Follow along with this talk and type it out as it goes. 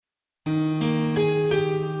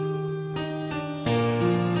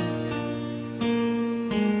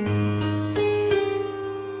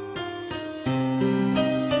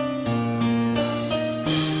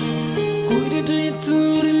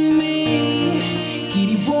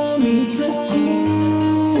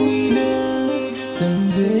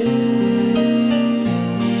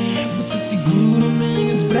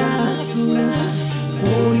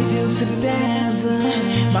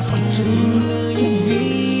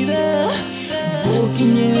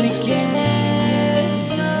minha riqueza.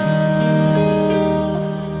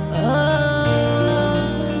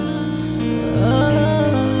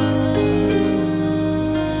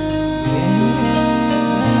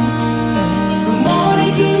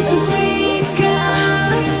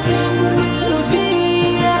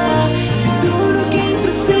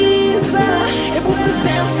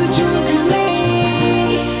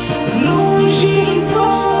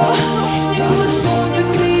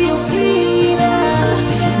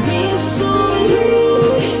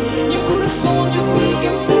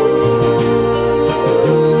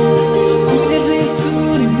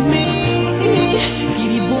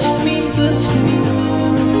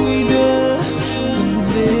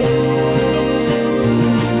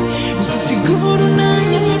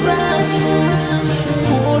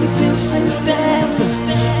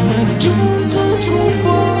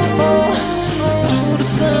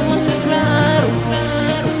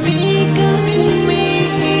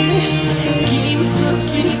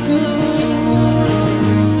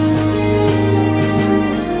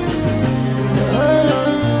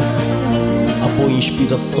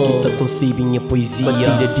 Inspiração, tá concebe minha poesia,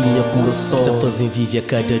 partilha de minha coração, tá fazem viver a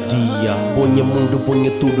cada dia. Ponha mundo,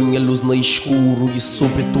 ponha tudo, minha luz no escuro e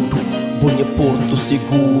sobretudo ponha porto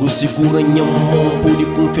seguro, segura minha mão, pode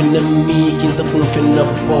confiar na mim, quem tá confia na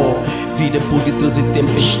pó. Vida pode trazer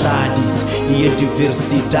tempestades e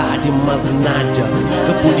adversidade, mas nada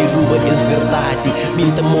que pode roubar as verdade.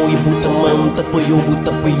 Minta mão e buta manta, apoiou,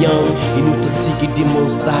 buta apoião e não te siga de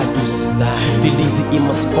mãos dados. Felizes e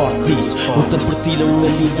mais fortes, não te partilham uma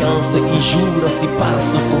aliança e jura-se para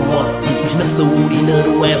só com morte. Na saúde e na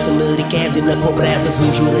doença, na riqueza e na pobreza,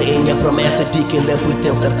 tu jura em a promessa de que ainda por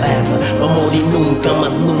tem certeza. Amor e nunca,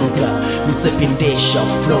 mas nunca me sabem deixa a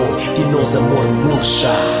flor de nosso amor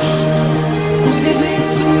murcha. Cuida de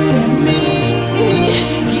mim,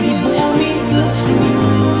 que de bom me te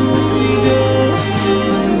cuida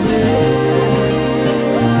também.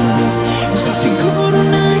 Você segura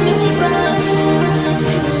nas minhas braços,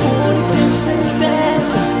 por ter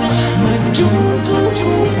certeza, mas junto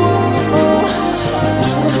com bom,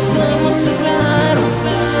 tudo somos claros.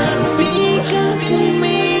 Fica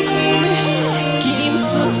comigo, que eu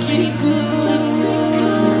sou seguro.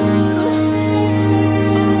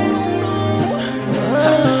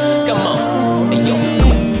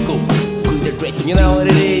 You know what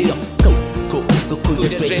it is?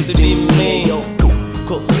 Kuida di Mi,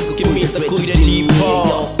 que me tá cuida de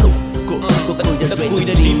pó, tá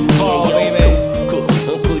cuida de pó, baby.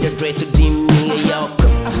 Cuida direito de mim, yo.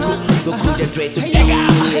 Cuida direito de mim,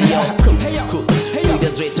 yo. Cuida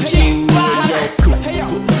direito de mim, yo.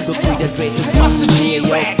 Cuida direito de Master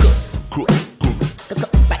J.REX.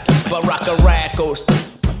 Barraka Records.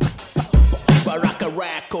 Barraka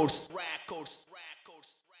Records.